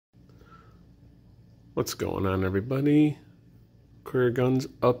What's going on, everybody? Aquarium Guns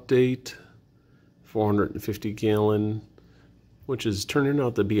update, 450 gallon, which is turning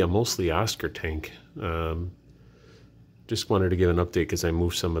out to be a mostly Oscar tank. Just wanted to give an update because I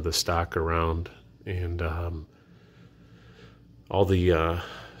moved some of the stock around, and all the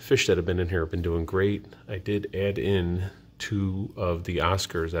fish that have been in here have been doing great. I did add in 2 of the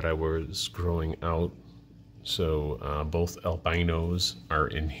Oscars that I was growing out, so both albinos are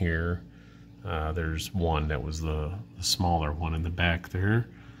in here. There's one that was the smaller one in the back there,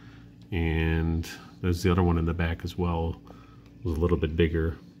 and there's the other one in the back as well. It was a little bit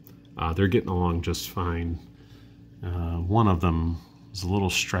bigger. They're getting along just fine. One of them was a little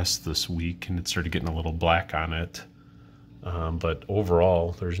stressed this week and it started getting a little black on it, but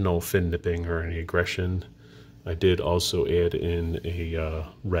overall there's no fin nipping or any aggression. I did also add in a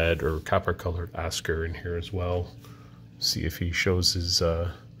red or copper colored Oscar in here as well. See if he shows his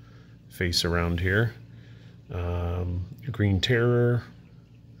face around here. Green Terror.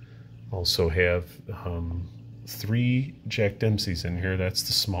 Also have 3 Jack Dempseys in here. That's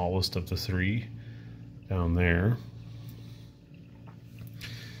the smallest of the 3 down there.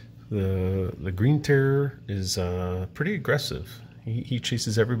 The Green Terror is pretty aggressive. He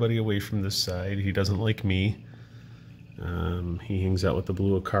chases everybody away from this side. He doesn't like me. He hangs out with the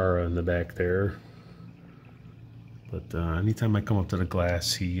blue Acara in the back there. But anytime I come up to the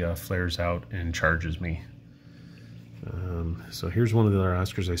glass, he flares out and charges me. So here's one of the other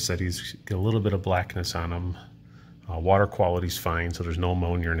Oscars. I said he's got a little bit of blackness on him. Water quality's fine, so there's no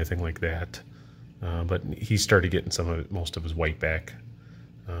ammonia or anything like that. But he started getting most of his white back.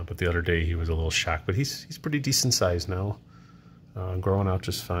 But the other day he was a little shocked. But he's pretty decent size now. Growing out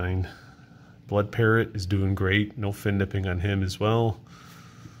just fine. Blood Parrot is doing great. No fin nipping on him as well.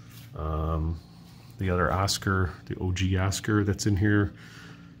 The other Oscar, the OG Oscar that's in here,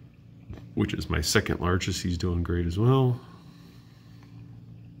 which is my second largest, he's doing great as well.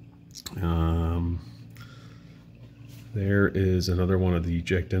 There is another one of the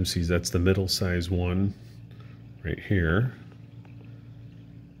Jack Dempseys. That's the middle size one right here.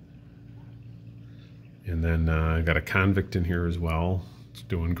 And then I got a Convict in here as well. It's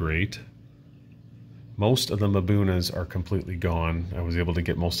doing great. Most of the Mabunas are completely gone. I was able to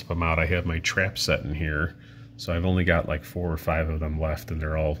get most of them out. I have my trap set in here, so I've only got like 4 or 5 of them left, and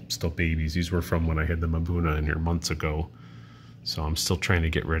they're all still babies. These were from when I had the Mabuna in here months ago, so I'm still trying to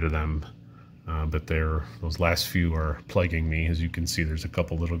get rid of them. But those last few are plaguing me. As you can see, there's a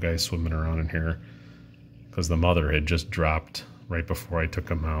couple little guys swimming around in here because the mother had just dropped right before I took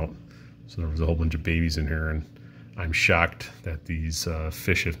them out. So there was a whole bunch of babies in here, and I'm shocked that these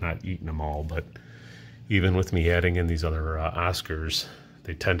fish have not eaten them all. But even with me adding in these other Oscars,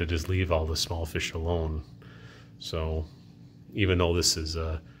 they tend to just leave all the small fish alone. So even though this is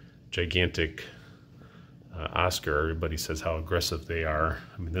a gigantic Oscar, everybody says how aggressive they are.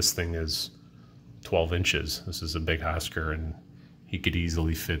 I mean, this thing is 12 inches. This is a big Oscar, and he could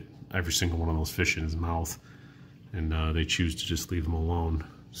easily fit every single one of those fish in his mouth, and they choose to just leave them alone.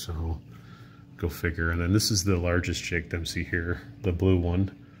 So go figure. And then this is the largest Jack Dempsey here, the blue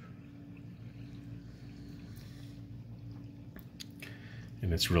one.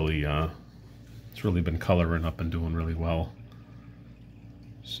 And it's really been coloring up and doing really well.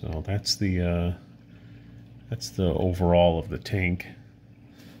 So that's the overall of the tank.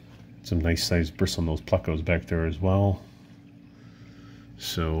 Some nice sized bristlenose plecos back there as well.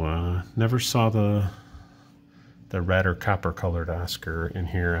 So never saw the red or copper colored Oscar in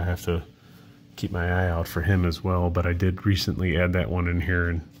here. I have to keep my eye out for him as well, but I did recently add that one in here,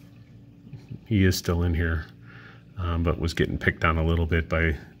 and he is still in here. But was getting picked on a little bit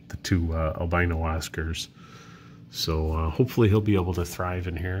by the 2 albino Oscars. So hopefully he'll be able to thrive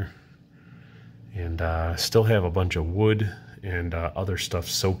in here. And still have a bunch of wood and other stuff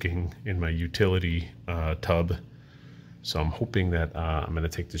soaking in my utility tub. So I'm hoping that I'm going to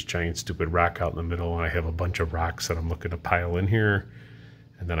take this giant stupid rock out in the middle, and I have a bunch of rocks that I'm looking to pile in here.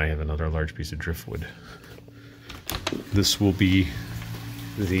 And then I have another large piece of driftwood. This will be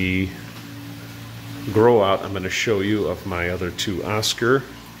the grow out I'm going to show you of my other 2 Oscar.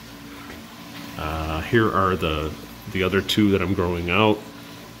 Here are the other 2 that I'm growing out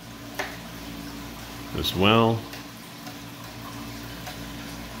as well.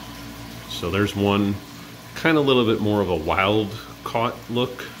 So there's one kind of a little bit more of a wild caught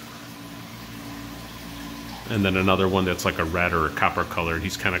look, and then another one that's like a red or a copper colored.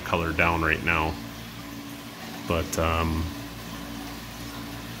 He's kind of colored down right now, but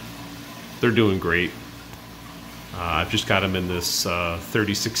they're doing great. I've just got them in this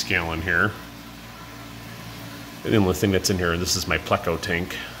 36 gallon here. And the only thing that's in here, this is my pleco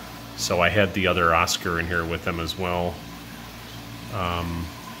tank. So I had the other Oscar in here with them as well. But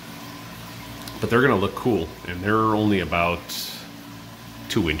they're gonna look cool, and they're only about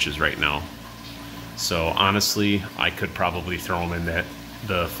 2 inches right now. So honestly, I could probably throw them in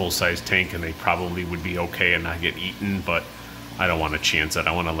the full-size tank and they probably would be okay and not get eaten, but I don't want to chance it.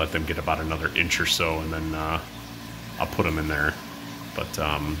 I want to let them get about another inch or so, and then I'll put them in there. But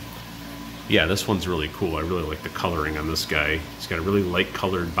yeah, this one's really cool. I really like the coloring on this guy. He's got a really light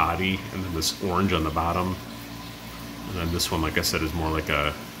colored body, and then this orange on the bottom. And then this one, like I said, is more like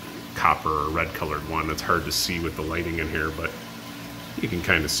a copper or red colored one. It's hard to see with the lighting in here, but you can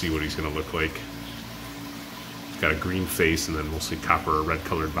kind of see what he's going to look like. He's got a green face and then mostly copper or red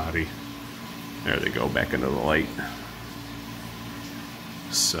colored body. There they go, back into the light.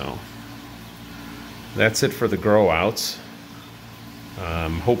 So that's it for the grow outs.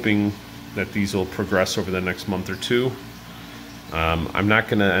 I'm hoping that these will progress over the next month or two. I'm not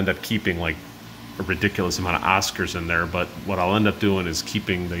going to end up keeping like a ridiculous amount of Oscars in there, but what I'll end up doing is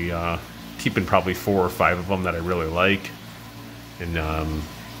keeping probably 4 or 5 of them that I really like, and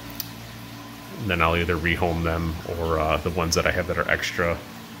then I'll either rehome them or the ones that I have that are extra.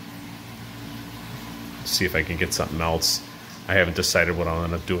 See if I can get something else. I haven't decided what I'll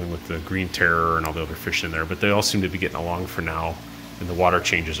end up doing with the green terror and all the other fish in there, but they all seem to be getting along for now, and the water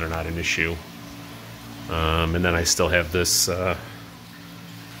changes are not an issue. And then I still have this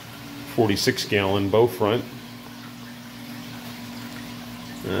 46-gallon bow front,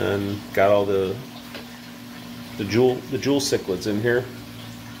 and got all the jewel cichlids in here,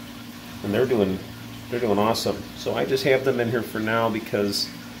 and they're doing awesome. So I just have them in here for now because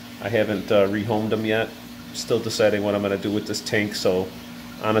I haven't rehomed them yet. Still deciding what I'm going to do with this tank. So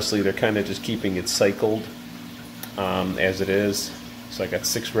honestly, they're kind of just keeping it cycled as it is. So I got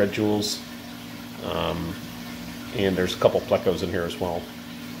 6 red jewels, and there's a couple plecos in here as well.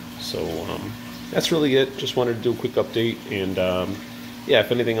 So that's really it. Just wanted to do a quick update, and yeah,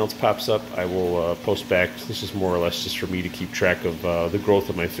 if anything else pops up, I will post back. This is more or less just for me to keep track of the growth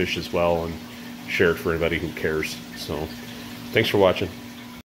of my fish as well, and share it for anybody who cares. So thanks for watching.